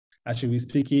I should be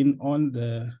speaking on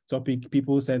the topic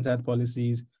people-centered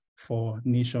policies for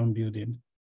nation building.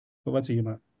 Over to you,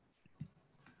 Ma.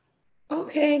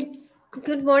 Okay,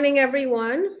 good morning,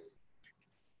 everyone.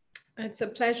 It's a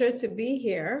pleasure to be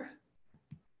here.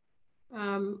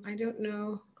 I don't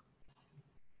know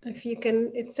if you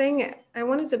can, it's saying I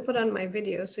wanted to put on my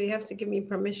video, so you have to give me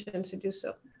permission to do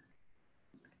so.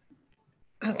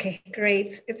 Okay,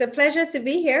 great. It's a pleasure to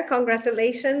be here.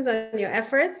 Congratulations on your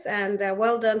efforts, and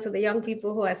well done to the young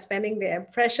people who are spending their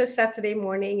precious Saturday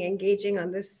morning engaging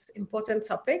on this important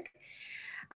topic.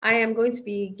 I am going to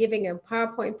be giving a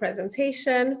PowerPoint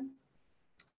presentation.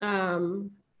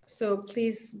 So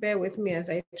please bear with me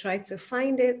as I try to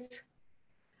find it.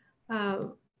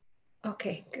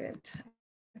 Okay, good.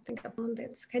 I think I found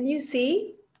it. Can you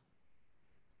see?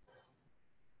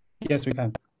 Yes, we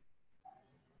can.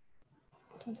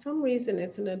 For some reason,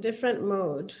 it's in a different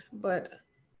mode, but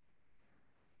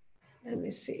let me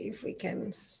see if we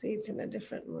can see it in a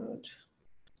different mode.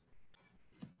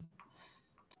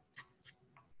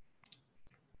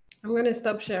 I'm going to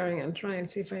stop sharing and try and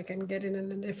see if I can get it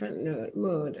in a different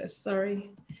mode. Sorry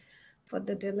for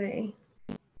the delay.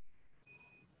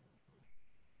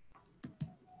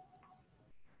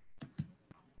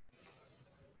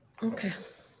 Okay,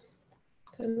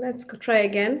 so let's go try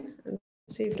again and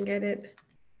see if we can get it.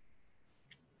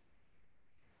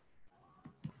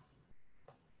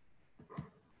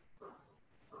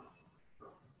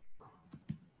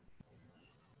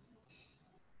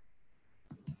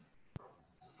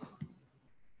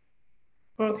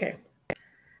 Okay,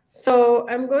 so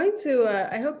I'm going to,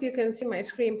 I hope you can see my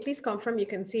screen. Please confirm you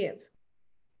can see it.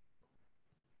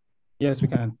 Yes, we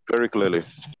can. Very clearly.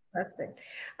 Fantastic.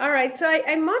 All right, so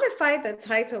I modified the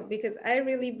title because I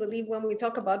really believe when we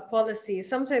talk about policy,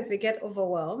 sometimes we get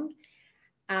overwhelmed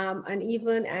and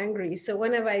even angry. So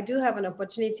whenever I do have an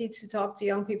opportunity to talk to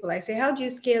young people, I say, how do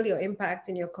you scale your impact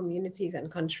in your communities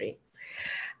and country?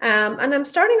 And I'm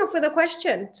starting off with a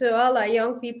question to all our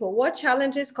young people. What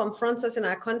challenges confront us in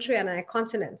our country and our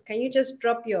continent? Can you just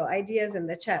drop your ideas in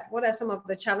the chat? What are some of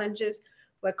the challenges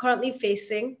we're currently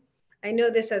facing? I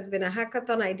know this has been a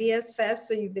hackathon ideas fest,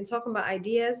 so you've been talking about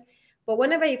ideas, but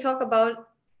whenever you talk about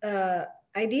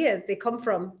ideas, they come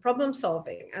from problem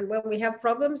solving. And when we have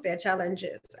problems, there are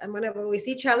challenges. And whenever we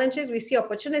see challenges, we see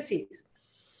opportunities.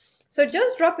 So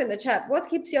just drop in the chat, what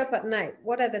keeps you up at night?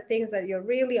 What are the things that you're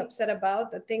really upset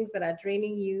about, the things that are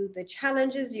draining you, the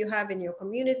challenges you have in your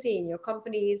community, in your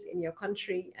companies, in your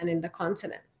country, and in the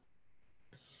continent?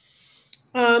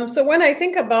 So when I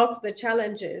think about the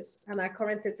challenges and our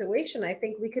current situation, I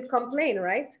think we could complain,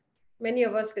 right? Many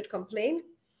of us could complain.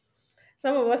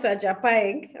 Some of us are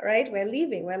japaying, right? We're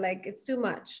leaving, we're like, it's too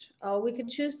much. We could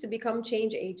choose to become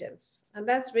change agents. And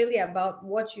that's really about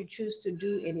what you choose to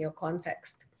do in your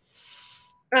context.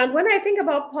 And when I think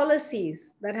about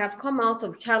policies that have come out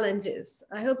of challenges,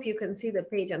 I hope you can see the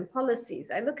page on policies.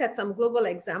 I look at some global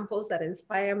examples that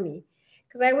inspire me,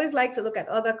 because I always like to look at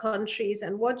other countries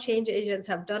and what change agents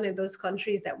have done in those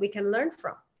countries that we can learn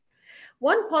from.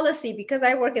 One policy, because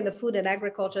I work in the food and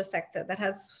agriculture sector, that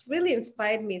has really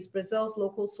inspired me is Brazil's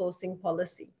local sourcing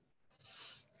policy.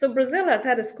 So Brazil has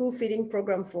had a school feeding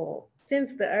program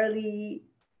since the early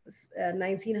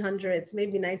 1900s,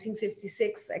 maybe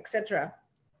 1956, etc.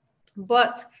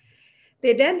 But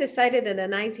they then decided in the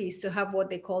 90s to have what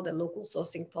they called a local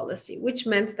sourcing policy, which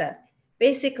meant that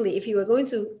basically if you were going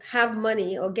to have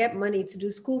money or get money to do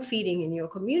school feeding in your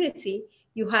community,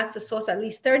 you had to source at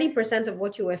least 30% of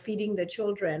what you were feeding the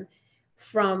children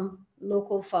from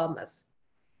local farmers.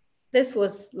 This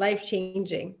was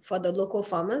life-changing for the local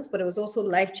farmers, but it was also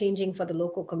life-changing for the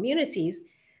local communities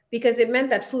because it meant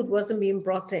that food wasn't being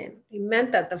brought in. It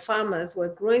meant that the farmers were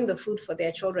growing the food for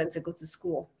their children to go to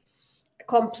school.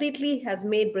 Completely has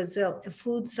made Brazil a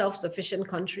food self-sufficient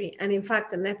country, and in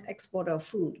fact a net exporter of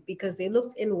food, because they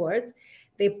looked inwards.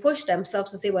 They pushed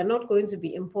themselves to say, we're not going to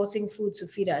be importing food to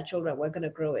feed our children, we're going to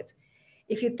grow it.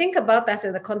 If you think about that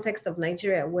in the context of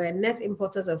Nigeria, we're net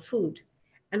importers of food,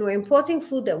 and we're importing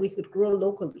food that we could grow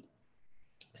locally.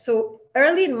 So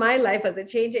early in my life as a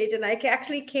change agent, I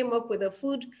actually came up with a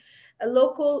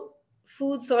local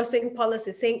food sourcing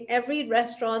policy saying every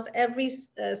restaurant, every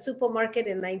supermarket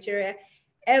in Nigeria,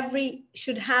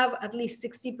 should have at least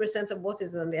 60% of what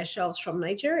is on their shelves from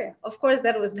Nigeria. Of course,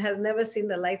 that has never seen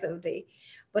the light of day,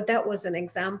 but that was an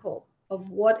example of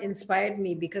what inspired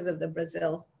me because of the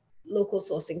Brazil local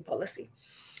sourcing policy.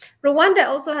 Rwanda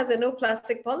also has a no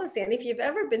plastic policy. And if you've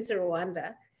ever been to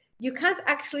Rwanda, you can't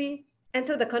actually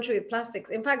enter the country with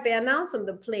plastics. In fact, they announced on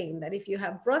the plane that if you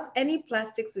have brought any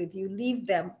plastics with you, leave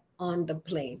them on the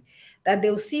plane, that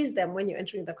they'll seize them when you're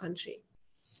entering the country.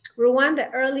 Rwanda,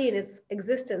 early in its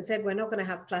existence, said we're not going to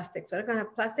have plastics. We're not going to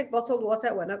have plastic bottled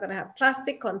water. We're not going to have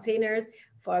plastic containers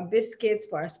for our biscuits,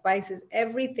 for our spices,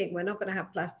 everything. We're not going to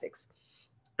have plastics.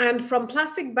 And from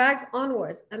plastic bags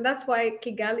onwards, and that's why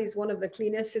Kigali is one of the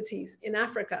cleanest cities in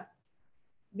Africa,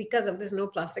 because of this no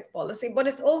plastic policy. But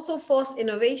it's also forced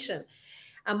innovation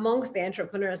amongst the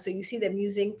entrepreneurs. So you see them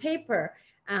using paper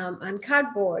and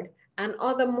cardboard and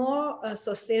other more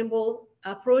sustainable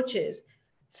approaches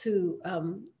to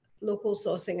local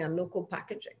sourcing and local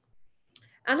packaging.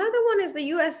 Another one is the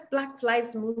US Black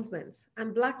Lives Movement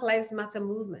and Black Lives Matter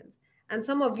movement. And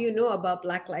some of you know about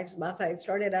Black Lives Matter. It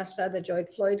started after the George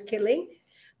Floyd killing.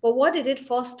 But what did it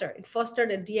foster? It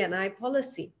fostered a D&I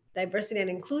policy, diversity and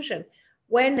inclusion,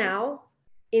 where now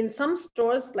in some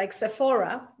stores like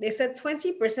Sephora, they said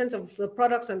 20% of the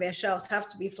products on their shelves have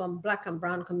to be from Black and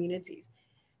brown communities.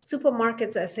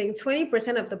 Supermarkets are saying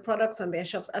 20% of the products on their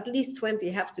shelves, at least 20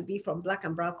 have to be from Black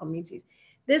and brown communities.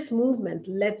 This movement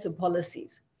led to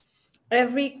policies.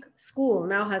 Every school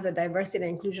now has a diversity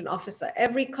and inclusion officer.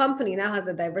 Every company now has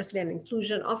a diversity and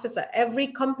inclusion officer. Every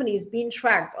company is being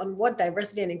tracked on what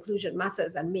diversity and inclusion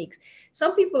matters and makes.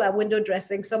 Some people are window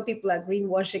dressing, some people are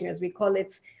greenwashing, as we call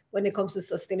it, when it comes to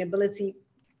sustainability.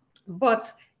 But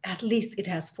at least it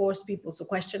has forced people to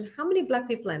question, how many Black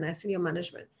people are in our senior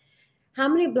management? How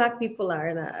many Black people are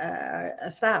in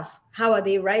a staff? How are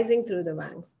they rising through the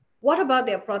ranks? What about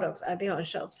their products? Are they on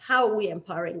shelves? How are we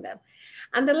empowering them?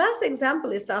 And the last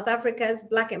example is South Africa's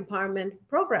Black Empowerment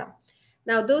Program.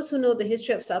 Now, those who know the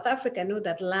history of South Africa know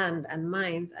that land and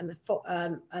mines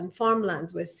and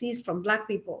farmlands were seized from Black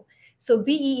people. So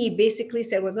BEE basically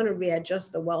said, we're going to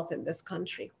readjust the wealth in this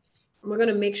country. And we're going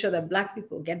to make sure that Black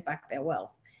people get back their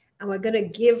wealth. And we're going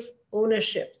to give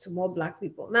ownership to more Black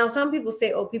people. Now, some people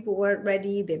say, oh, people weren't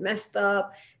ready, they messed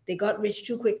up, they got rich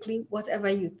too quickly, whatever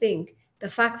you think. The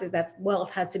fact is that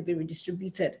wealth had to be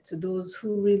redistributed to those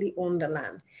who really own the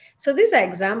land. So these are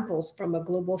examples from a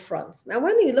global front. Now,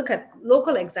 when you look at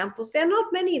local examples, there are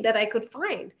not many that I could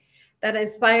find that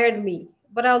inspired me,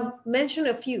 but I'll mention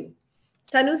a few.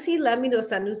 Sanusi, Lamido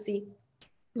Sanusi,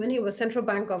 when he was central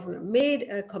bank governor, made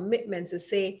a commitment to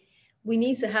say, we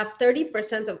need to have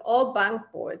 30% of all bank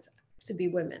boards to be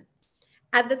women.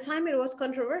 At the time, it was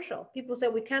controversial. People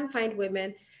said, we can't find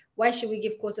women. Why should we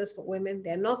give quotas for women?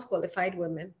 They're not qualified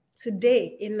women.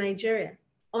 Today in Nigeria,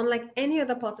 unlike any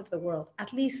other part of the world,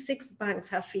 at least 6 banks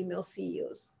have female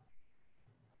CEOs.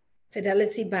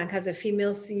 Fidelity Bank has a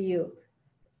female CEO.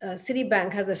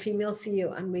 Citibank has a female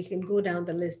CEO, and we can go down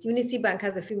the list. Unity Bank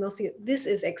has a female CEO. This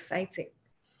is exciting.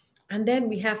 And then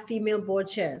we have female board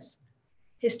chairs.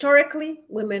 Historically,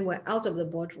 women were out of the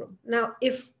boardroom. Now,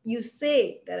 if you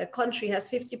say that a country has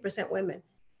 50% women,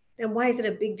 then why is it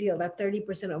a big deal that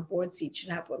 30% of board seats should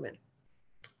have women?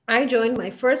 I joined my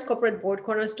first corporate board,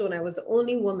 Cornerstone. I was the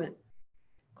only woman.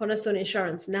 Cornerstone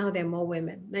Insurance, now there are more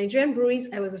women. Nigerian Breweries,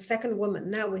 I was the second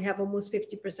woman. Now we have almost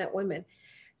 50% women.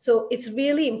 So it's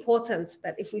really important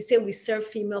that if we say we serve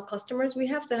female customers, we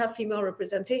have to have female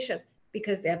representation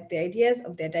because they have the ideas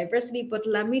of their diversity. But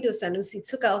Lamido Sanusi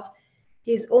took out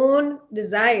his own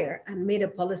desire and made a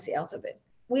policy out of it.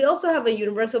 We also have a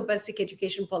universal basic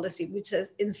education policy, which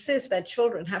insists that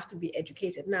children have to be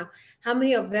educated. Now, how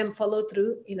many of them follow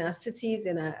through in our cities,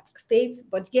 in our states?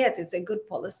 But yet it's a good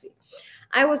policy.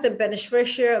 I was a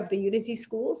beneficiary of the Unity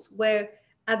schools, where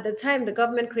at the time the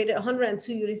government created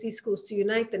 102 Unity schools to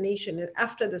unite the nation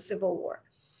after the Civil War.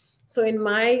 So in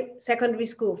my secondary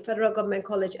school, Federal Government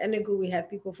College, Enugu, we had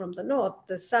people from the north,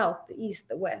 the south, the east,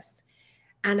 the west.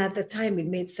 And at the time, it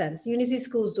made sense. Unity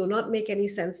schools do not make any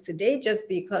sense today just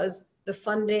because the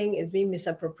funding is being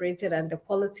misappropriated and the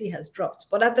quality has dropped.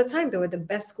 But at the time, they were the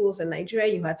best schools in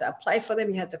Nigeria. You had to apply for them,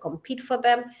 you had to compete for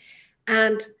them,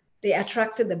 and they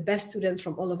attracted the best students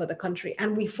from all over the country.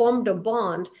 And we formed a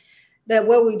bond that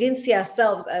where we didn't see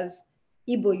ourselves as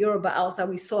Igbo, Yoruba, Hausa,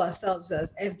 we saw ourselves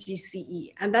as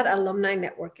FGCE. And that alumni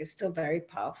network is still very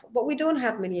powerful. But we don't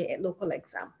have many local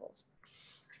examples.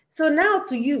 So now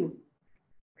to you.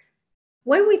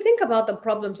 When we think about the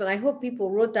problems, and I hope people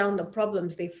wrote down the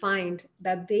problems they find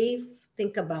that they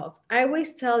think about, I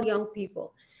always tell young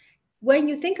people, when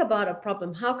you think about a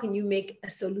problem, how can you make a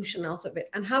solution out of it?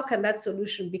 And how can that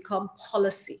solution become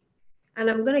policy? And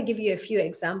I'm going to give you a few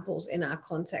examples in our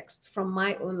context from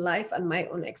my own life and my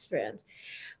own experience.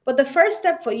 But the first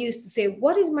step for you is to say,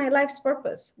 what is my life's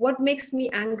purpose? What makes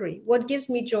me angry? What gives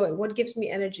me joy? What gives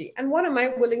me energy? And what am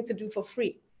I willing to do for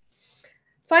free?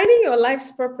 Finding your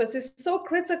life's purpose is so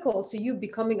critical to you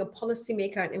becoming a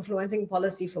policymaker and influencing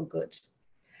policy for good.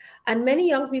 And many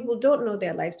young people don't know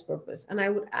their life's purpose. And I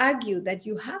would argue that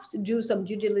you have to do some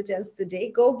due diligence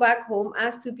today. Go back home,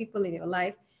 ask 2 people in your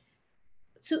life,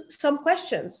 some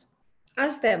questions.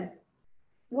 Ask them,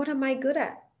 what am I good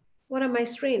at? What are my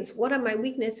strengths? What are my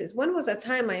weaknesses? When was a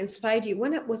time I inspired you?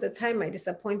 When was a time I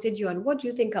disappointed you? And what do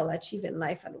you think I'll achieve in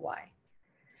life and why?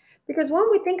 Because when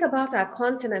we think about our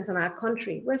continent and our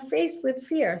country, we're faced with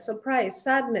fear, surprise,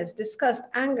 sadness, disgust,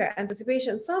 anger,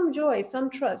 anticipation, some joy, some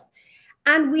trust.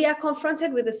 And we are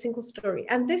confronted with a single story.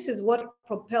 And this is what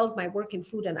propelled my work in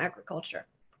food and agriculture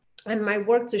and my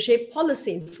work to shape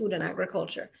policy in food and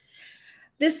agriculture.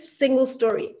 This single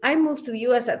story, I moved to the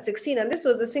US at 16, and this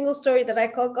was the single story that I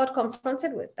got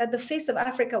confronted with, that the face of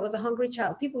Africa was a hungry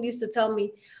child. People used to tell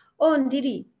me, oh,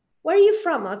 Ndidi, where are you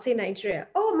from? I'd say Nigeria.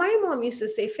 Oh, my mom used to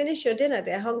say, finish your dinner,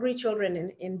 there are hungry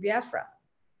children in Biafra.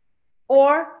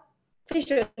 Or finish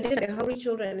your dinner, there are hungry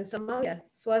children in Somalia,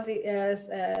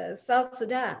 South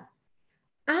Sudan.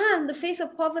 And the face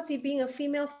of poverty being a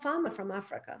female farmer from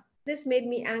Africa. This made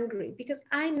me angry because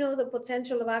I know the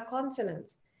potential of our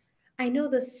continent. I know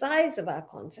the size of our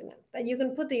continent, that you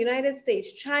can put the United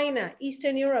States, China,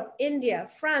 Eastern Europe, India,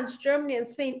 France, Germany, and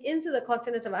Spain into the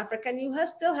continent of Africa, and you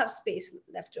still have space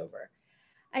left over.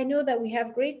 I know that we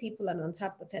have great people and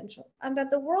untapped potential, and that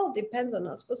the world depends on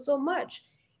us for so much.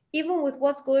 Even with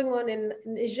what's going on in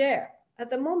Niger,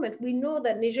 at the moment, we know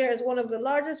that Niger is one of the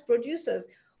largest producers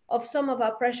of some of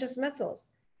our precious metals.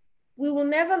 We will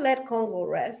never let Congo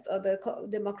rest, or the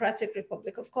Democratic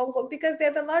Republic of Congo, because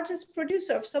they're the largest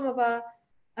producer of some of our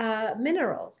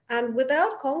minerals. And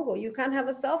without Congo, you can't have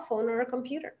a cell phone or a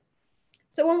computer.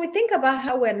 So when we think about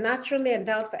how we're naturally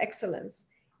endowed for excellence,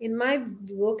 in my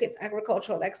book, it's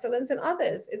agricultural excellence. In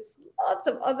others, it's lots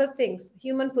of other things,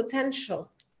 human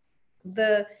potential,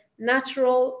 the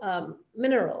natural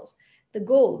minerals, the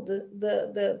gold,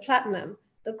 the platinum,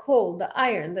 the coal, the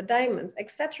iron, the diamonds,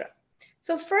 etc.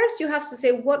 So first you have to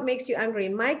say what makes you angry.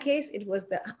 In my case, it was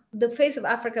the face of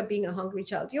Africa being a hungry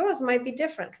child. Yours might be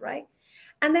different, right?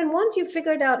 And then once you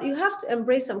figured out, you have to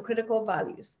embrace some critical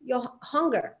values. Your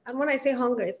hunger, and when I say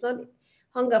hunger, it's not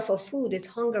hunger for food, it's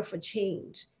hunger for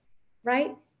change,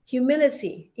 right?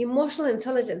 Humility, emotional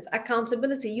intelligence,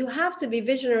 accountability. You have to be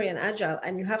visionary and agile,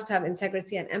 and you have to have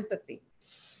integrity and empathy.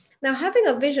 Now, having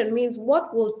a vision means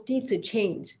what will need to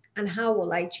change and how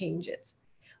will I change it?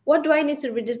 What do I need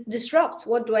to disrupt?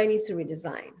 What do I need to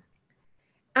redesign?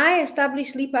 I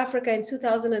established Leap Africa in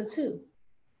 2002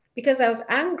 because I was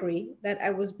angry that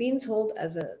I was being told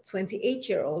as a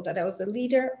 28-year-old that I was a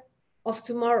leader of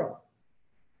tomorrow.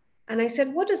 And I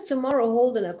said, what does tomorrow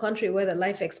hold in a country where the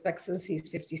life expectancy is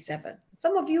 57?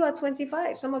 Some of you are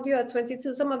 25, some of you are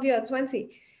 22, some of you are 20,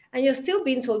 and you're still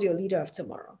being told you're a leader of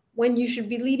tomorrow when you should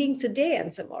be leading today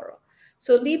and tomorrow.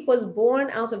 So LEAP was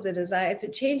born out of the desire to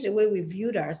change the way we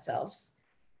viewed ourselves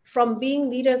from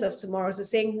being leaders of tomorrow to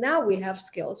saying, now we have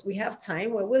skills, we have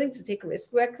time, we're willing to take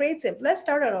risks, we're creative. Let's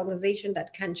start an organization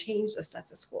that can change the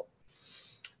status quo.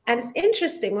 And it's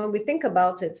interesting when we think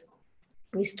about it.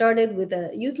 We started with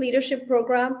a youth leadership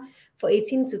program for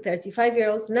 18 to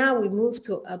 35-year-olds. Now we moved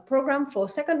to a program for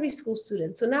secondary school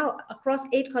students. So now across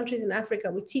 8 countries in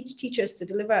Africa, we teach teachers to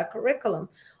deliver a curriculum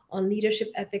on leadership,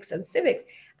 ethics, and civics.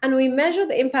 And we measure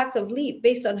the impact of LEAP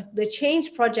based on the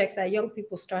change projects that young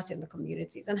people start in the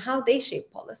communities and how they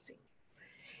shape policy.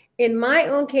 In my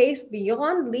own case,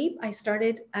 beyond LEAP, I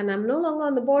started, and I'm no longer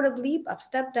on the board of LEAP, I've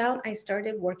stepped down, I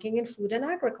started working in food and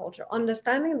agriculture,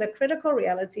 understanding the critical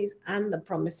realities and the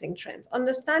promising trends,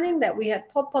 understanding that we had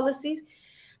poor policies,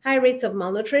 high rates of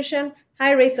malnutrition,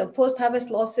 high rates of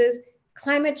post-harvest losses,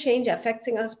 climate change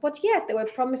affecting us, but yet there were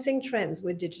promising trends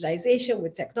with digitization,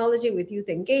 with technology, with youth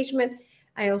engagement.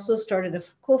 I also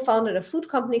co-founded a food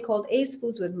company called Ace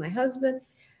Foods with my husband,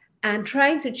 and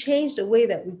trying to change the way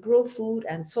that we grow food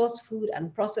and source food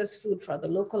and process food for the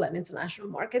local and international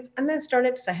markets, and then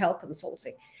started Sahel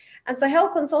Consulting. And Sahel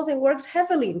Consulting works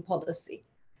heavily in policy,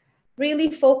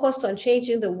 really focused on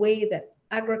changing the way that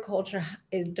agriculture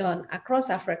is done across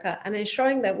Africa and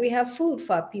ensuring that we have food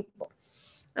for our people.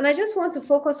 And I just want to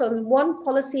focus on one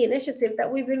policy initiative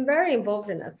that we've been very involved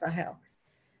in at Sahel.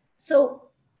 So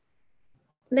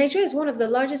Nigeria is one of the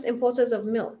largest importers of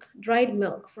milk, dried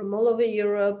milk, from all over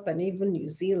Europe and even New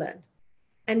Zealand.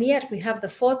 And yet we have the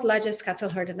 4th largest cattle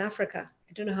herd in Africa.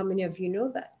 I don't know how many of you know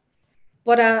that.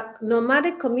 But our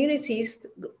nomadic communities,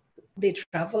 they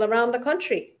travel around the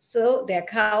country. So their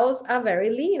cows are very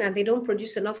lean and they don't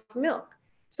produce enough milk.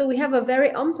 So we have a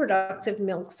very unproductive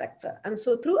milk sector. And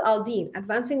so through Aldine,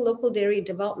 Advancing Local Dairy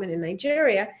Development in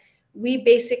Nigeria, we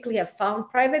basically have found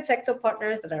private sector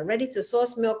partners that are ready to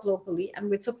source milk locally. And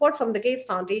with support from the Gates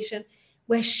Foundation,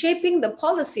 we're shaping the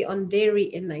policy on dairy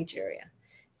in Nigeria.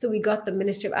 So we got the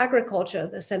Ministry of Agriculture,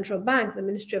 the Central Bank, the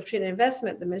Ministry of Trade and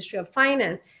Investment, the Ministry of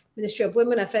Finance, Ministry of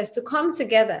Women Affairs, to come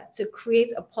together to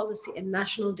create a policy, a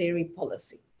national dairy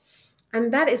policy.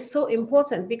 And that is so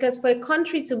important because for a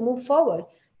country to move forward,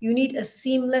 you need a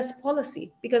seamless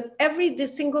policy because every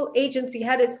single agency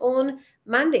had its own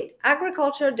mandate.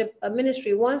 Agriculture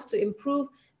Ministry wants to improve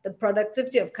the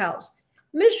productivity of cows.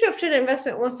 Ministry of Trade and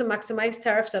Investment wants to maximize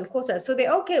tariffs and quotas. So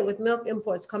they're okay with milk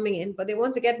imports coming in, but they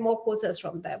want to get more quotas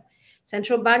from them.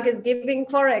 Central Bank is giving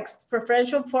forex,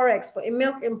 preferential forex for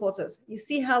milk importers. You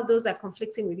see how those are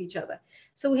conflicting with each other.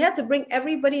 So we had to bring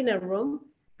everybody in a room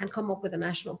and come up with a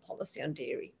national policy on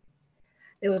dairy.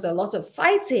 There was a lot of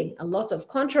fighting, a lot of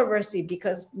controversy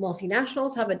because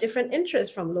multinationals have a different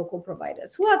interest from local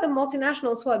providers. Who are the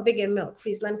multinationals who are big in milk?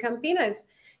 Friesland Campina is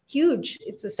huge.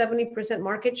 It's a 70%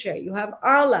 market share. You have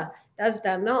Arla, that's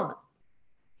Danone.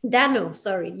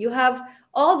 You have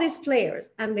all these players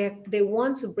and they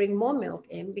want to bring more milk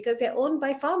in because they're owned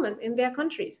by farmers in their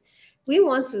countries. We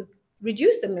want to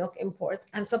reduce the milk imports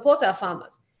and support our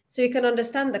farmers. So you can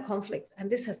understand the conflict, and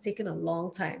this has taken a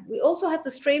long time. We also had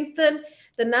to strengthen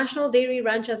the National Dairy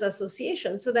Ranchers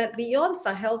Association so that beyond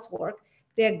Sahel's work,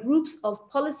 there are groups of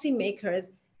policymakers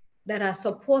that are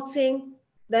supporting,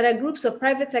 that are groups of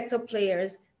private sector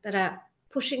players that are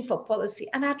pushing for policy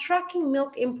and are tracking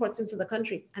milk imports into the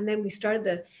country. And then we started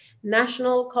the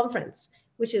national conference,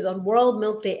 which is on World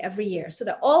Milk Day every year, so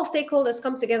that all stakeholders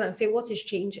come together and say what is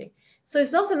changing. So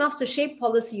it's not enough to shape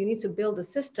policy. You need to build the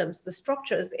systems, the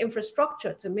structures, the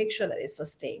infrastructure to make sure that it's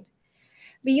sustained.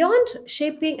 Beyond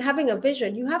shaping, having a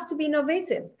vision, you have to be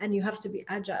innovative and you have to be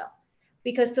agile.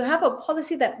 Because to have a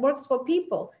policy that works for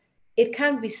people, it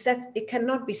can't be set, it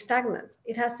cannot be stagnant.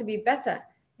 It has to be better.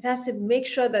 It has to make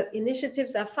sure that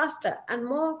initiatives are faster and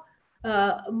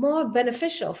more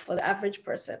beneficial for the average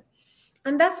person.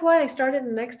 And that's why I started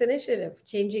the next initiative,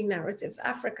 Changing Narratives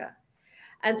Africa.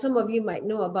 And some of you might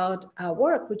know about our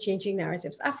work with Changing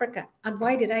Narratives Africa. And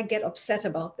why did I get upset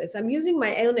about this? I'm using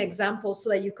my own examples so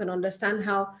that you can understand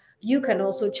how you can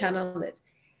also channel it.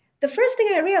 The first thing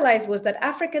I realized was that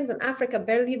Africans in Africa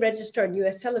barely register on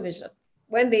US television.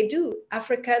 When they do,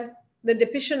 the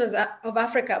depiction of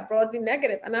Africa are broadly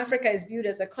negative, and Africa is viewed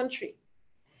as a country.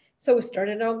 So we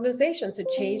started an organization to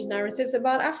change narratives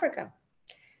about Africa.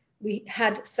 We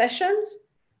had sessions,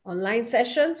 online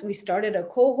sessions. We started a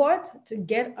cohort to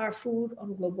get our food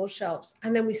on global shelves.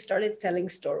 And then we started telling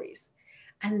stories.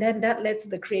 And then that led to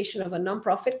the creation of a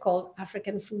nonprofit called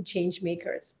African Food Change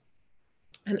Makers.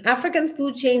 An African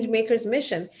Food Change Makers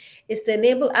mission is to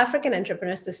enable African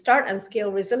entrepreneurs to start and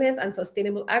scale resilient and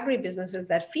sustainable agribusinesses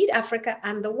that feed Africa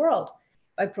and the world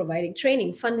by providing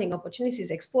training, funding, opportunities,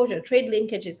 exposure, trade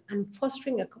linkages, and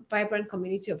fostering a vibrant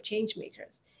community of change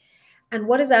makers. And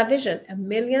what is our vision? 1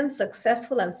 million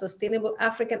successful and sustainable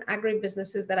African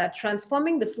agribusinesses that are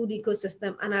transforming the food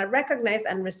ecosystem and are recognized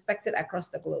and respected across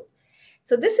the globe.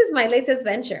 So this is my latest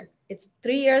venture. It's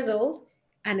 3 years old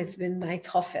and it's been my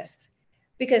toughest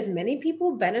because many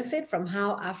people benefit from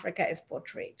how Africa is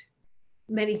portrayed.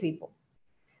 Many people.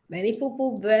 Many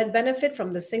people benefit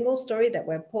from the single story that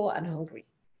we're poor and hungry.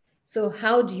 So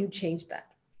how do you change that?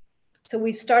 So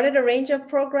we've started a range of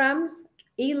programs,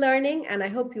 e-learning, and I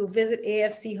hope you'll visit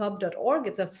afchub.org.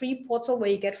 It's a free portal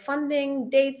where you get funding,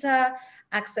 data,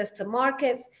 access to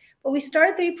markets. But we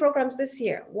started 3 programs this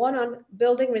year. One on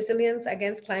building resilience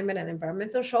against climate and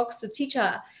environmental shocks to teach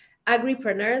our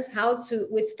agripreneurs how to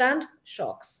withstand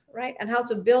shocks, right? And how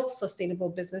to build sustainable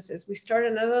businesses. We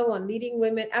started another one, leading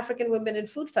women, African women in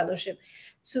food fellowship,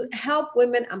 to help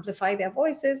women amplify their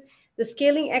voices. The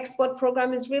Scaling Export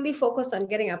program is really focused on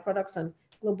getting our products on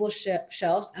global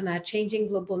shelves, and our Changing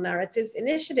Global Narratives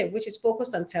initiative, which is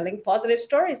focused on telling positive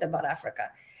stories about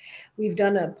Africa. We've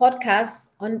done a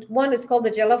podcast on, one is called the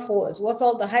Jollof Wars. What's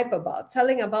all the hype about?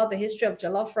 Telling about the history of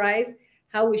jollof rice,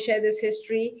 how we share this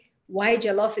history, why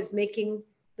jollof is making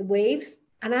the waves.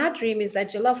 And our dream is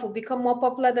that jollof will become more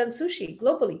popular than sushi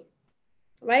globally,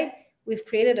 right? We've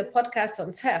created a podcast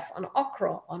on teff, on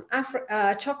okra, on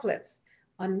chocolates,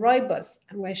 on rooibos,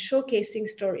 and we're showcasing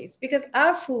stories because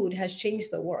our food has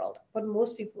changed the world, but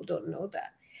most people don't know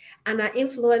that. And our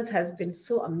influence has been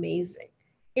so amazing.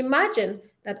 Imagine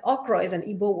that okra is an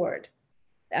Igbo word.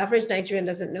 The average Nigerian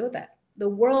doesn't know that. The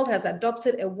world has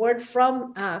adopted a word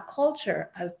from our culture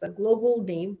as the global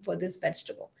name for this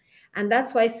vegetable. And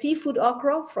that's why seafood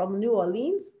okra from New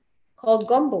Orleans, called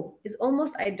gumbo, is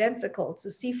almost identical to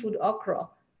seafood okra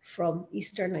from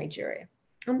Eastern Nigeria.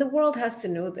 And the world has to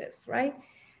know this, right?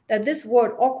 That this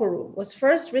word okoro was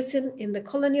first written in the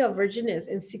colony of Virginias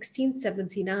in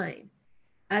 1679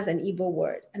 as an Igbo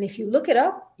word. And if you look it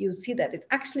up, you'll see that it's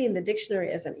actually in the dictionary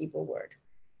as an Igbo word.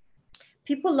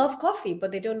 People love coffee,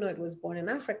 but they don't know it was born in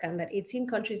Africa and that 18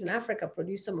 countries in Africa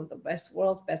produce some of the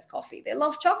world's best coffee. They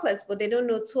love chocolates, but they don't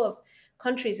know two of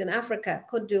countries in Africa,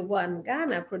 Cote d'Ivoire and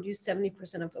Ghana, produce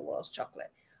 70% of the world's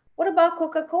chocolate. What about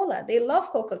Coca-Cola? They love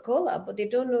Coca-Cola, but they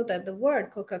don't know that the word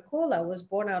Coca-Cola was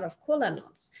born out of kola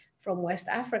nuts from West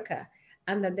Africa,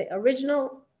 and that the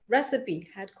original recipe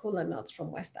had kola nuts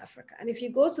from West Africa. And if you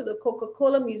go to the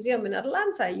Coca-Cola Museum in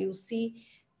Atlanta, you'll see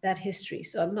that history.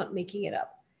 So I'm not making it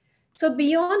up. So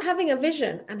beyond having a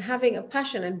vision and having a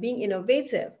passion and being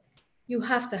innovative, you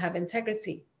have to have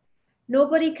integrity.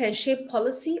 Nobody can shape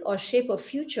policy or shape a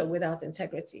future without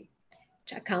integrity,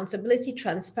 accountability,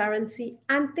 transparency,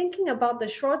 and thinking about the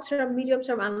short-term,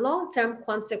 medium-term, and long-term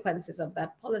consequences of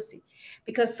that policy.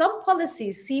 Because some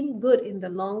policies seem good in the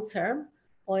long term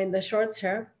or in the short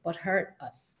term, but hurt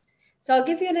us. So I'll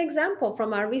give you an example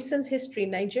from our recent history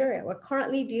in Nigeria. We're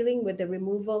currently dealing with the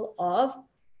removal of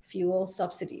fuel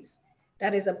subsidies.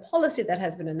 That is a policy that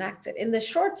has been enacted. In the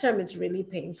short term, it's really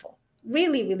painful,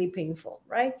 really, really painful,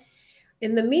 right?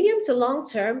 In the medium to long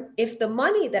term, if the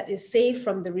money that is saved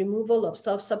from the removal of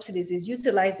subsidies is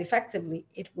utilized effectively,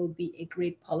 it will be a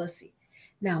great policy.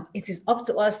 Now, it is up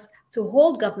to us to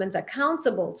hold governments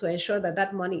accountable to ensure that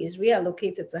that money is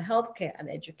reallocated to healthcare and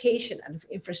education and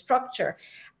infrastructure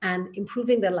and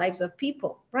improving the lives of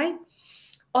people, right?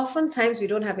 Oftentimes, we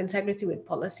don't have integrity with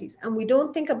policies, and we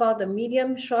don't think about the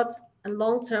medium, short, and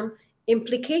long-term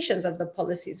implications of the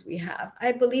policies we have.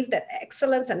 I believe that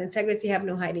excellence and integrity have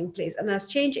no hiding place. And as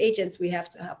change agents, we have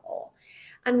to have all.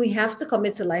 And we have to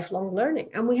commit to lifelong learning.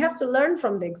 And we have to learn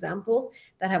from the examples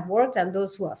that have worked and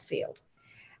those who have failed.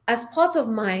 As part of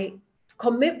my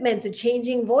commitment to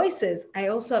changing voices, I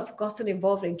also have gotten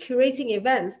involved in curating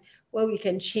events where we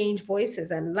can change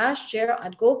voices. And last year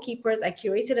at Goalkeepers, I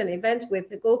curated an event with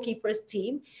the Goalkeepers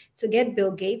team to get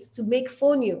Bill Gates to make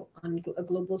fonio on a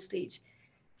global stage.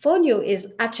 Fonio is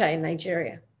acha in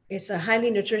Nigeria. It's a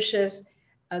highly nutritious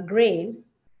grain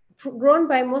grown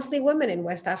by mostly women in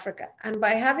West Africa. And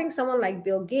by having someone like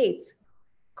Bill Gates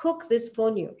cook this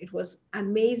fonio, it was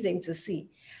amazing to see.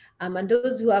 And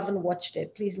those who haven't watched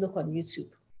it, please look on YouTube.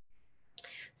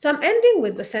 So I'm ending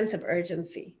with the sense of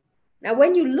urgency. Now,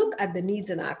 when you look at the needs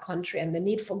in our country and the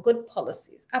need for good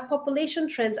policies, our population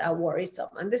trends are worrisome,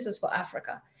 and this is for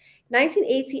Africa.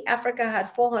 1980, Africa had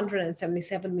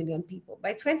 477 million people.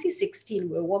 By 2016,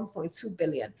 we were 1.2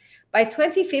 billion. By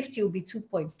 2050, it will be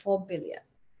 2.4 billion.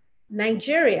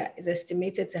 Nigeria is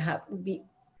estimated to have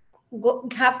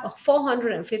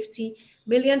 450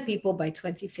 million people by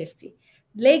 2050.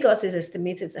 Lagos is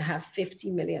estimated to have 50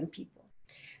 million people.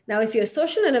 Now, if you're a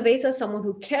social innovator, someone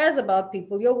who cares about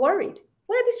people, you're worried.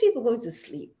 Where are these people going to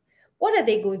sleep? What are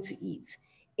they going to eat?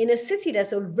 In a city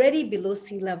that's already below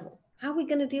sea level, how are we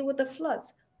going to deal with the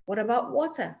floods? What about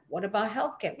water? What about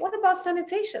healthcare? What about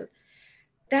sanitation?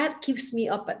 That keeps me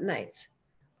up at night.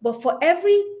 But for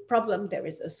every problem, there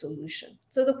is a solution.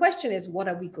 So the question is, what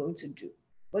are we going to do?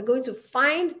 We're going to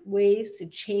find ways to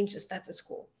change the status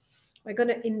quo. We're going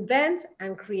to invent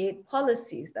and create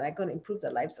policies that are going to improve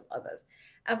the lives of others.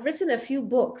 I've written a few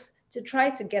books to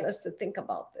try to get us to think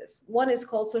about this. One is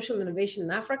called Social Innovation in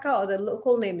Africa, or the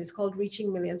local name is called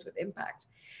Reaching Millions with Impact.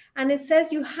 And it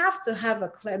says you have to have a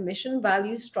clear mission,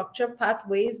 values, structure,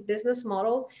 pathways, business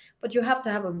models, but you have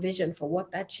to have a vision for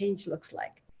what that change looks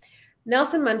like.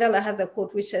 Nelson Mandela has a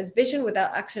quote which says, vision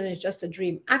without action is just a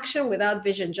dream. Action without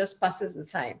vision just passes the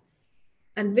time.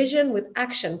 And vision with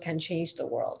action can change the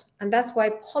world. And that's why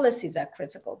policies are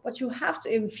critical. But you have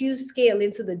to infuse scale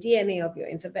into the DNA of your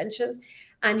interventions.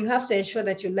 And you have to ensure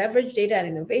that you leverage data and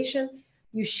innovation.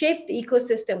 You shape the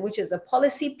ecosystem, which is a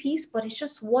policy piece, but it's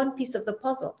just one piece of the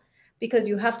puzzle, because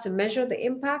you have to measure the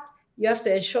impact. You have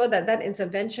to ensure that that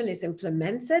intervention is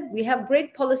implemented. We have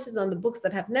great policies on the books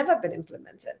that have never been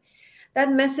implemented. That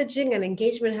messaging and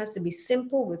engagement has to be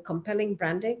simple with compelling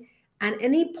branding. And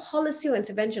any policy or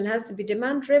intervention has to be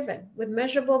demand-driven with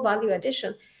measurable value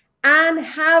addition and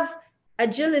have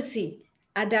agility,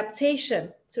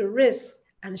 adaptation to risks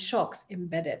and shocks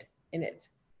embedded in it.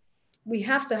 We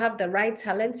have to have the right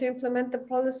talent to implement the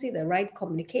policy, the right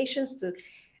communications to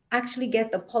actually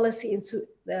get the policy into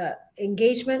the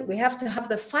engagement. We have to have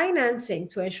the financing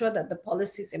to ensure that the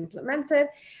policy is implemented,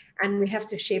 and we have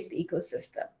to shape the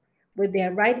ecosystem with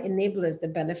their right enablers, the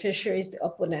beneficiaries, the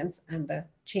opponents, and the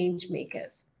change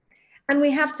makers. And we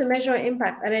have to measure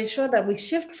impact and ensure that we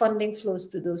shift funding flows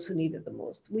to those who need it the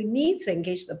most. We need to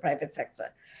engage the private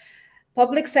sector.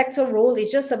 Public sector role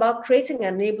is just about creating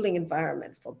an enabling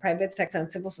environment for private sector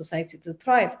and civil society to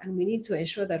thrive. And we need to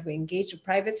ensure that we engage the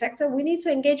private sector. We need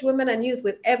to engage women and youth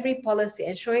with every policy,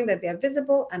 ensuring that they are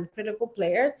visible and critical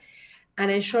players, and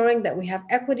ensuring that we have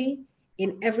equity,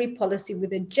 in every policy,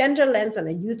 with a gender lens and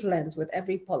a youth lens with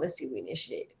every policy we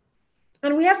initiate.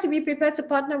 And we have to be prepared to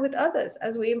partner with others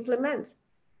as we implement.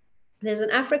 There's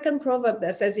an African proverb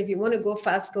that says, if you want to go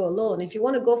fast, go alone. If you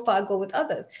want to go far, go with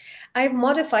others. I've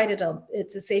modified it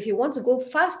to say, if you want to go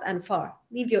fast and far,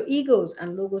 leave your egos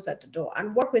and logos at the door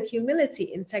and work with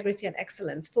humility, integrity, and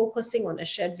excellence, focusing on a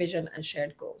shared vision and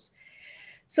shared goals.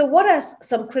 So what are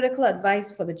some critical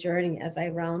advice for the journey as I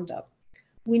round up?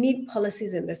 We need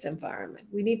policies in this environment.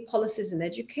 We need policies in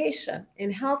education,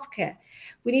 in healthcare.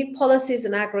 We need policies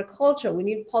in agriculture. We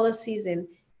need policies in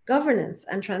governance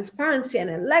and transparency and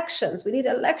elections. We need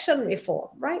election reform,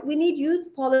 right? We need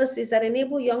youth policies that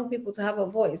enable young people to have a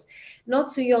voice.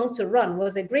 Not too young to run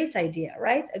was a great idea,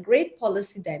 right? A great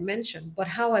policy dimension, but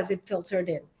how has it filtered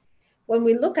in? When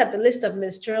we look at the list of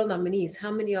ministerial nominees,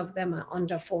 how many of them are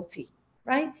under 40,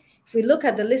 right? If we look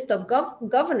at the list of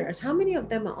governors, how many of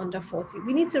them are under 40?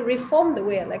 We need to reform the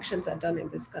way elections are done in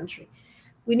this country.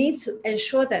 We need to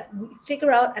ensure that we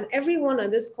figure out, and everyone on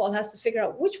this call has to figure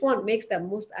out which one makes them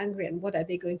most angry and what are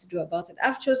they going to do about it.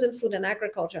 I've chosen food and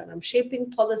agriculture, and I'm shaping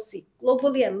policy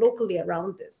globally and locally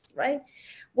around this, right?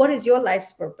 What is your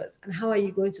life's purpose, and how are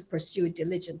you going to pursue it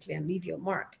diligently and leave your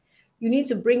mark? You need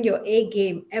to bring your A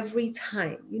game every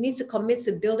time. You need to commit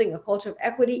to building a culture of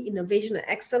equity, innovation, and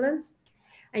excellence.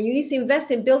 And you need to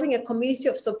invest in building a community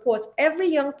of support. Every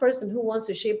young person who wants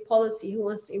to shape policy, who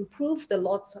wants to improve the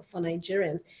lots for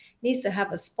Nigerians, needs to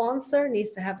have a sponsor,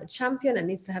 needs to have a champion, and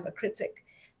needs to have a critic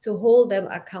to hold them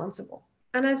accountable.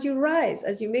 And as you rise,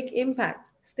 as you make impact,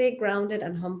 stay grounded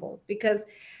and humble, because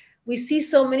we see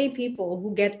so many people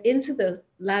who get into the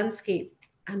landscape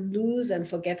and lose and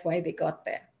forget why they got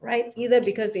there, right? Either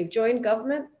because they've joined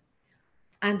government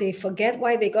and they forget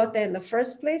why they got there in the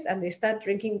first place, and they start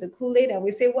drinking the Kool-Aid, and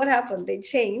we say, what happened? They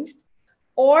changed.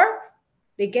 Or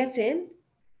they get in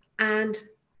and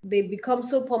they become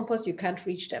so pompous you can't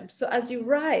reach them. So as you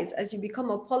rise, as you become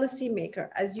a policymaker,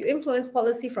 as you influence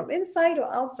policy from inside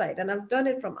or outside, and I've done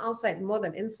it from outside more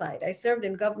than inside. I served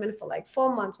in government for like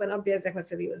 4 months when Obieze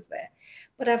Ekwesili was there.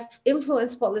 But I've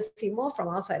influenced policy more from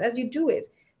outside. As you do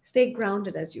it, stay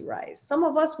grounded as you rise. Some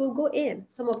of us will go in,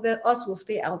 some of us will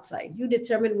stay outside. You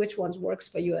determine which ones works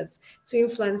for you as to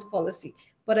influence policy.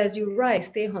 But as you rise,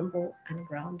 stay humble and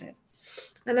grounded.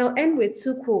 And I'll end with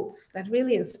 2 quotes that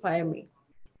really inspire me.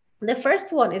 The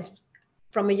first one is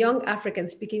from a young African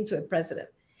speaking to a president.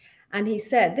 And he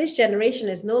said, this generation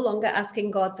is no longer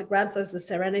asking God to grant us the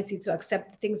serenity to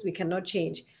accept the things we cannot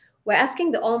change. We're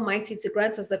asking the Almighty to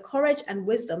grant us the courage and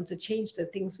wisdom to change the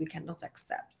things we cannot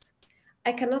accept.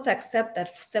 I cannot accept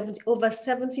that over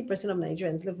 70% of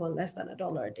Nigerians live on less than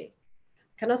 $1 a day.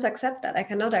 I cannot accept that. I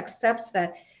cannot accept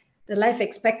that the life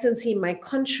expectancy in my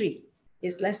country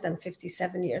is less than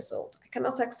 57 years old. I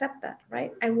cannot accept that,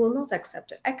 right? I will not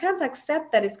accept it. I can't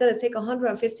accept that it's going to take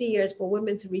 150 years for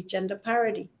women to reach gender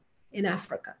parity in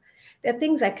Africa. There are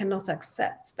things I cannot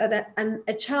accept, that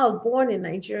a child born in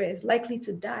Nigeria is likely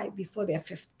to die before their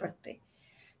 5th birthday.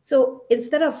 So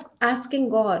instead of asking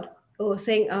God, or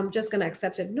saying, I'm just going to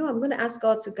accept it. No, I'm going to ask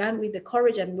God to grant me the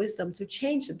courage and wisdom to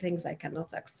change the things I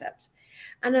cannot accept.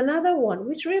 And another one,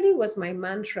 which really was my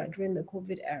mantra during the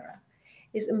COVID era,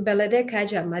 is Mbelede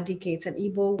Kaja Madike. It's an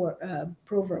Igbo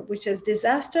proverb, which says,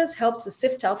 disasters help to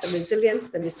sift out the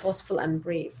resilient, the resourceful, and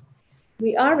brave.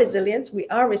 We are resilient, we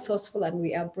are resourceful, and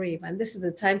we are brave. And this is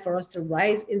the time for us to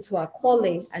rise into our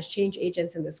calling as change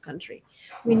agents in this country.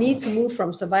 We need to move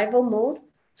from survival mode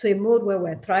to a mode where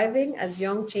we're thriving as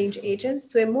young change agents,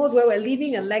 to a mode where we're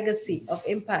leaving a legacy of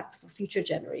impact for future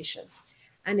generations.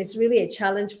 And it's really a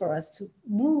challenge for us to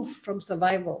move from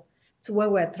survival to where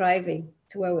we're thriving,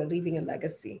 to where we're leaving a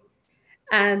legacy.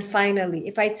 And finally,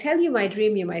 if I tell you my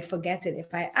dream, you might forget it.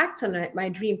 If I act on my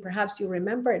dream, perhaps you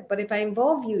remember it. But if I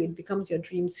involve you, it becomes your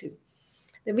dream too.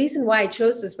 The reason why I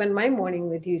chose to spend my morning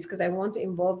with you is because I want to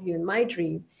involve you in my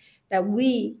dream, that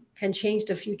we can change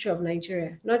the future of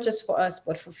Nigeria, not just for us,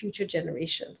 but for future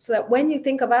generations. So that when you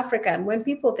think of Africa, and when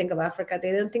people think of Africa,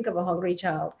 they don't think of a hungry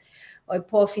child or a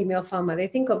poor female farmer. They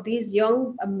think of these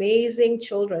young, amazing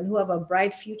children who have a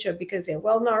bright future because they're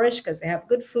well-nourished, because they have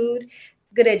good food,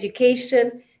 good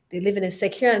education, they live in a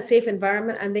secure and safe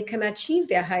environment, and they can achieve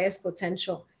their highest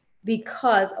potential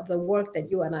because of the work that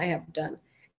you and I have done.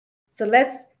 So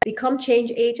let's become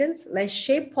change agents, let's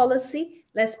shape policy,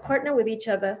 let's partner with each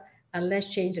other, and let's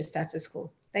change the status quo.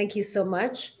 Thank you so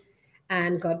much,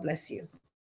 and God bless you.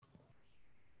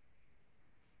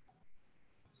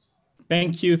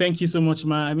 Thank you so much,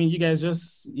 Ma. I mean, you guys,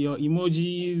 just your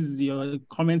emojis, your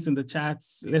comments in the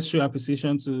chats. Let's show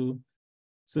appreciation to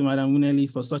Madam Nwuneli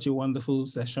for such a wonderful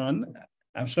session.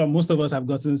 I'm sure most of us have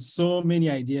gotten so many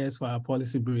ideas for our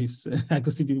policy briefs. I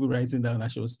could see people writing down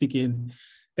as she was speaking.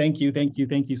 Thank you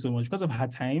so much. Because of her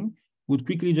time, we'll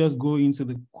quickly just go into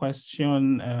the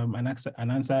question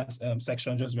and answer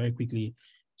section just very quickly.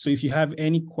 So if you have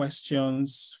any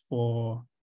questions for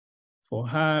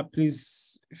her,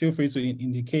 please feel free to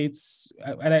indicate.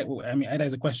 Either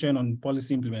as a question on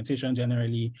policy implementation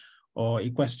generally, or a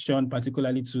question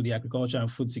particularly to the agriculture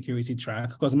and food security track.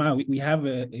 Because now we have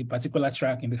a particular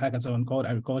track in the hackathon called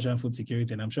agriculture and food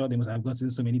security, and I'm sure they must have gotten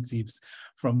so many tips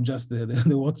from just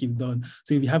the work you've done.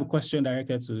 So if you have a question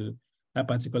directed to that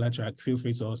particular track, feel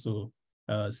free to also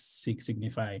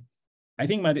signify. I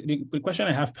think the question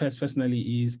I have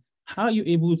personally is, how are you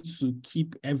able to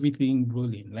keep everything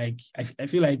rolling? Like, I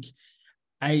feel like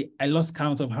I lost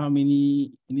count of how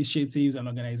many initiatives and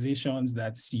organizations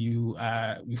that you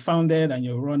founded and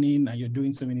you're running and you're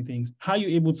doing so many things. How are you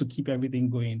able to keep everything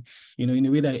going, in a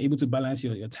way that you're able to balance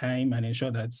your time and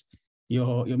ensure that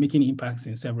you're making impacts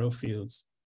in several fields?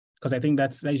 Because I think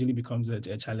that usually becomes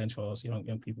a challenge for us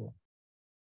young people.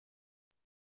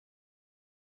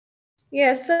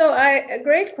 Yeah, so a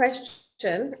great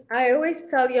question. I always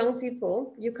tell young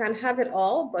people, you can have it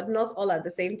all, but not all at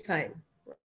the same time,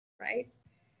 right?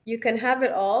 You can have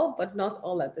it all, but not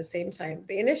all at the same time.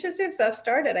 The initiatives I've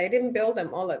started, I didn't build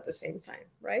them all at the same time,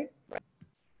 right?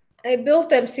 I built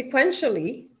them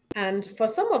sequentially, and for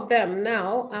some of them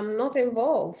now, I'm not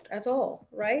involved at all,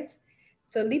 right?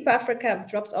 So Leap Africa,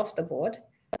 I've dropped off the board,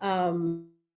 and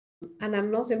I'm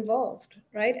not involved,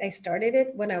 right? I started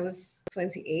it when I was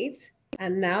 28,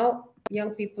 and now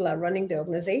young people are running the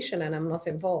organization, and I'm not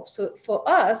involved. So for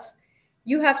us,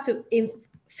 you have to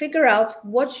figure out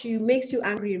what makes you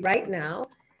angry right now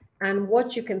and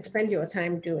what you can spend your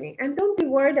time doing. And don't be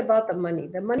worried about the money.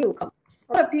 The money will come.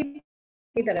 A lot of people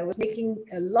think that I was making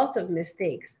a lot of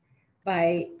mistakes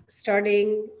by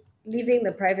leaving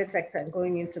the private sector and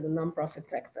going into the nonprofit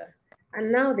sector.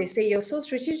 And now they say, you're so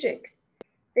strategic.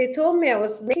 They told me I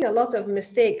was making a lot of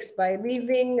mistakes by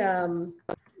entering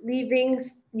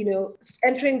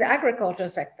the agriculture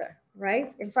sector,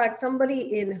 right? In fact,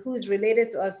 somebody who's related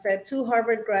to us said 2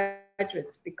 Harvard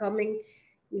graduates becoming,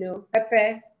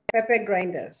 pepper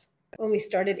grinders when we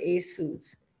started Ace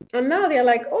Foods. And now they're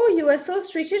like, oh, you were so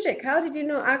strategic. How did you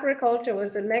know agriculture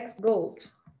was the next gold?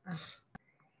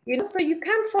 So you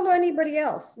can't follow anybody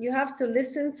else. You have to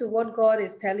listen to what God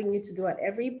is telling you to do at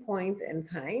every point in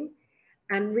time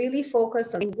and really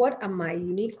focus on what are my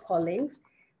unique callings,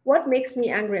 what makes me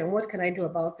angry, and what can I do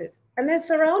about it? And then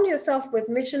surround yourself with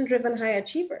mission-driven high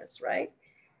achievers, right?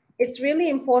 It's really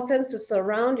important to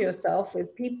surround yourself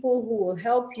with people who will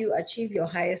help you achieve your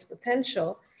highest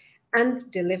potential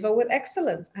and deliver with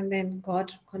excellence. And then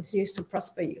God continues to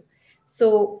prosper you.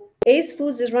 So Ace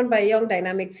Foods is run by a young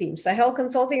dynamic team. Sahel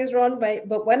Consulting is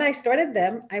but when I started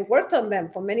them, I worked on them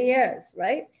for many years,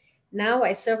 right? Now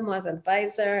I serve more as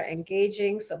advisor,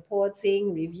 engaging,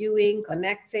 supporting, reviewing,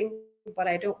 connecting, but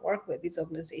I don't work with these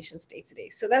organizations day to day.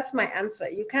 So that's my answer.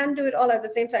 You can't do it all at the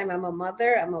same time. I'm a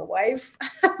mother, I'm a wife.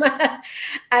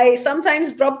 I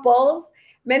sometimes drop balls,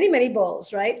 many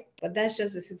balls, right? But that's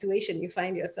just the situation you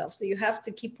find yourself. So you have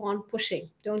to keep on pushing.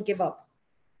 Don't give up.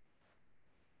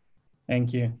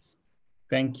 Thank you.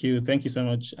 Thank you so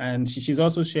much. And she's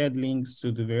also shared links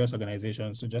to the various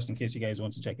organizations. So just in case you guys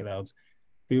want to check it out,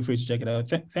 feel free to check it out.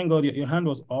 Thank God your hand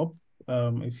was up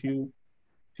a few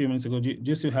minutes ago. Do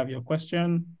you still have your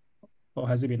question, or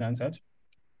has it been answered?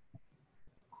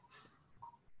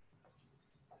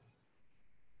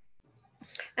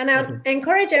 And I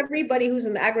encourage everybody who's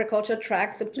in the agriculture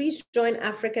track to please join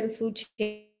African Food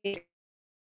Chain.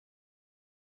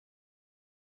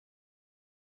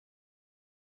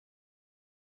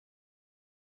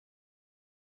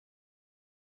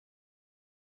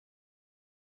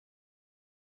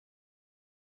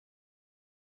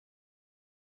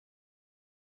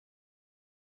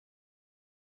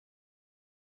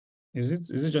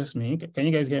 Is it just me? Can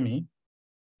you guys hear me?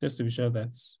 Just to be sure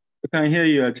that's... I can hear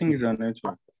you. I think it's our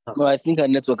network. No, I think our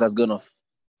network has gone off.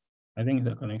 I think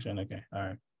it's a connection. Okay. All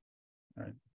right.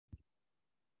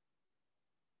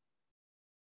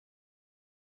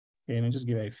 Okay, just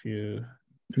give it a few.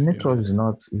 The network is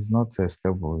not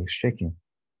stable. It's shaking.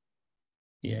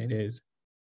 Yeah, it is.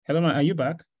 Hello, man. Are you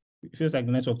back? It feels like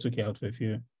the network took you out for a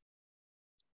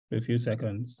few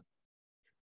seconds.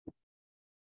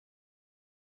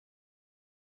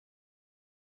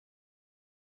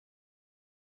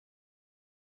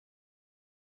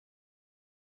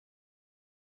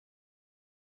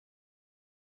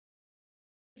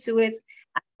 To it,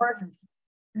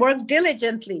 work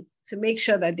diligently. to make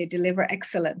sure that they deliver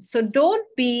excellence. So don't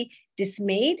be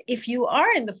dismayed. If you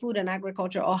are in the food and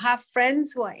agriculture or have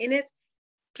friends who are in it,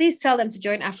 please tell them to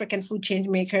join African Food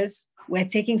Changemakers. We're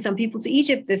taking some people to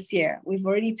Egypt this year. We've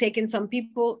already taken some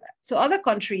people to other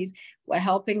countries. We're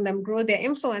helping them grow their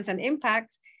influence and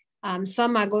impact.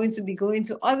 Some are going to be going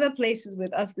to other places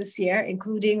with us this year,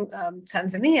 including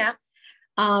Tanzania.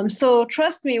 So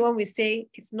trust me when we say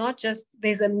it's not just,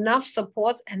 there's enough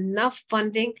support, enough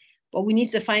funding, but we need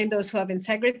to find those who have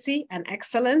integrity and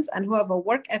excellence and who have a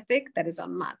work ethic that is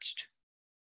unmatched.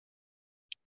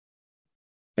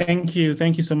 Thank you.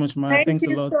 Thank you so much, Ma. Thanks a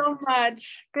lot. Thank you so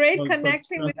much. Great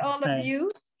connecting with all of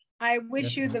you. I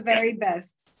wish you the very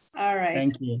best. All right.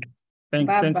 Thank you.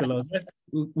 Thanks. Bye-bye. Thanks a lot.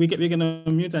 We can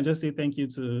unmute and just say thank you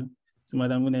to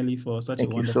Madam Nwuneli for such a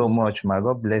wonderful. Thank you so much, Ma.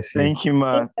 God bless you. Thank you,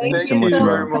 Ma. Thank you so much,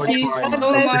 very much. Thank you so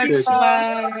much.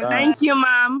 Bye. Thank you,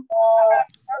 ma'am.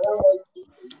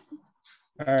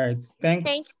 All right.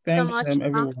 Thanks. Thank you so much,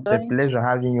 everyone. It's a pleasure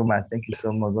having you, Ma. Thank you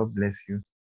so much. God bless you.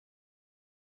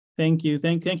 Thank you.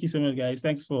 Thank you so much, guys.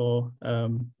 Thanks for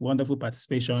wonderful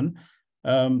participation.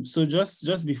 So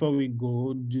just before we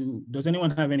go, does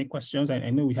anyone have any questions? I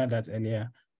know we had that earlier.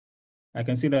 I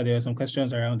can see that there are some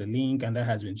questions around the link, and that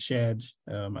has been shared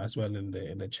as well in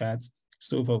the chat.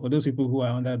 So for those people who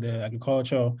are under the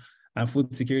agriculture and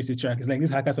food security track, it's like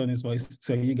this hackathon is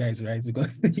for you guys, right?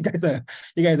 Because you guys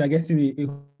are getting a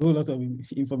whole lot of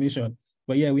information.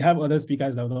 But yeah, we have other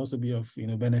speakers that would also be of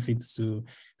benefits to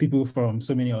people from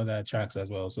so many other tracks as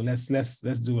well. So let's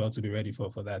do well to be ready for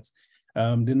that.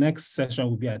 The next session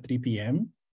will be at 3 p.m.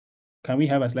 Can we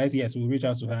have a slide? Yes, we'll reach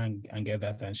out to her and get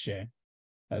that and share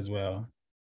as well.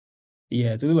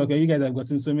 Yeah, to look, you guys have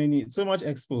gotten so much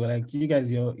expo. Like you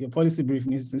guys, your policy brief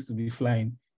needs to be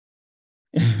flying.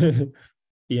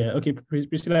 Yeah, okay,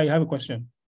 Priscilla, you have a question?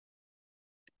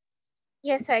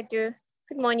 Yes, I do.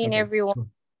 Good morning, Okay.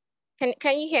 everyone.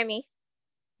 Can you hear me?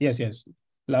 Yes,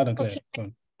 loud and clear.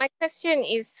 Okay. My question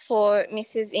is for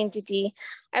Mrs. Ndidi.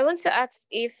 I want to ask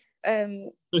if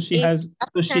so she has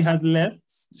left.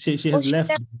 She has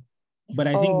left. But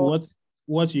I think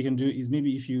what you can do is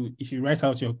maybe if you write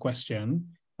out your question,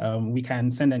 we can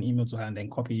send an email to her and then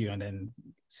copy you and then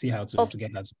see how to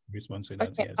get her to respond to that.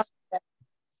 Okay, Yes.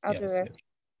 I'll do that.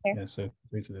 Yes. Yeah, so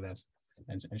free to do that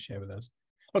and share with us.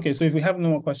 Okay, so if we have no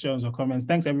more questions or comments,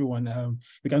 thanks everyone.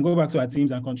 We can go back to our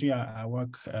teams and continue our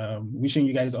work. Wishing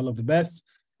you guys all of the best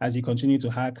as you continue to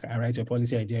hack and write your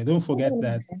policy idea. Don't forget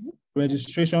that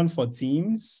registration for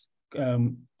teams.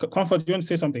 Comfort, do you want to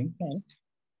say something?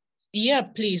 Yeah,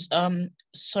 please.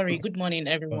 Sorry, good morning,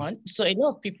 everyone. So a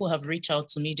lot of people have reached out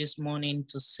to me this morning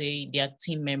to say their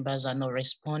team members are not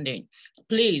responding.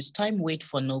 Please, time wait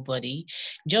for nobody.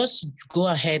 Just go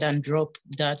ahead and drop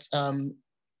that.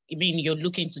 I mean, you're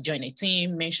looking to join a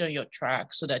team, mention your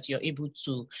track so that you're able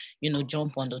to,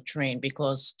 jump on the train,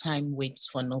 because time waits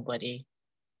for nobody.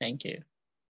 Thank you.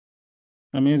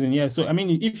 Amazing. Yeah. So, I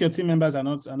mean, if your team members are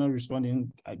not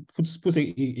responding, put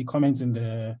a comment in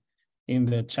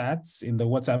the chats, in the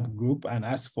WhatsApp group, and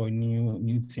ask for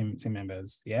new team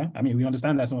members. Yeah. I mean, we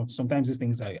understand that sometimes these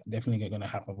things are definitely going to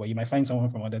happen, but you might find someone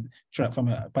from other track, from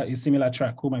a similar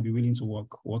track, who might be willing to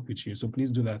work with you. So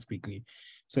please do that quickly,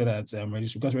 so that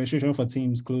because registration for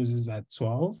teams closes at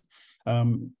 12. I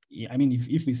mean,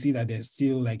 if we see that there's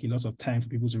still like a lot of time for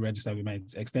people to register, we might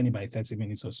extend it by 30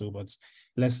 minutes or so, but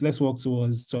let's work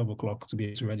towards 12 o'clock to be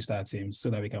able to register our teams so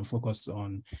that we can focus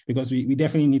on, because we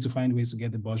definitely need to find ways to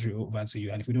get the bursary over to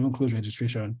you. And if we don't close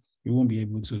registration, we won't be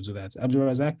able to do that. Abdul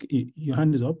Razak, your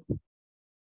hand is up.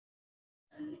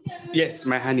 Yes,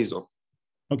 my hand is up.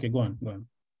 Okay, go on.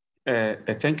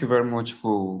 Thank you very much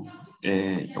for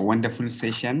a wonderful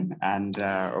session, and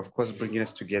of course, bringing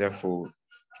us together for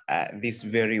this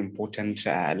very important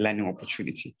learning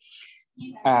opportunity.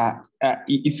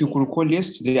 If you could recall,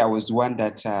 yesterday I was the one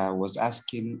that was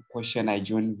asking question. I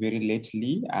joined very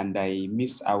lately and I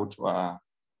missed out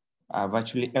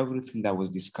virtually everything that was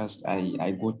discussed.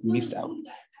 I got missed out.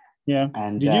 Yeah.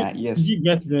 And yes.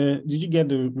 Did you get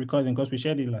the recording? Because we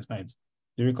shared it last night.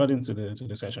 The recording to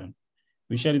the session.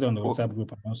 We shared it on the WhatsApp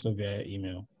group and also via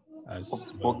email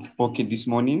as well. Okay, this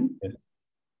morning. Yeah.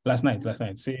 Last night.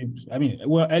 Say, I mean,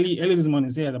 well, early this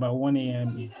morning, say at about 1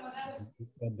 a.m.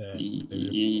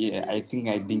 Yeah, I think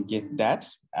I didn't get that,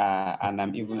 and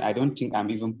I don't think I'm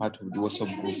even part of the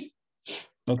WhatsApp group.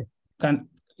 Okay,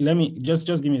 let me just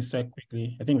give me a sec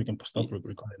quickly. I think we can stop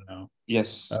recording now.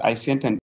 Yes, I sent an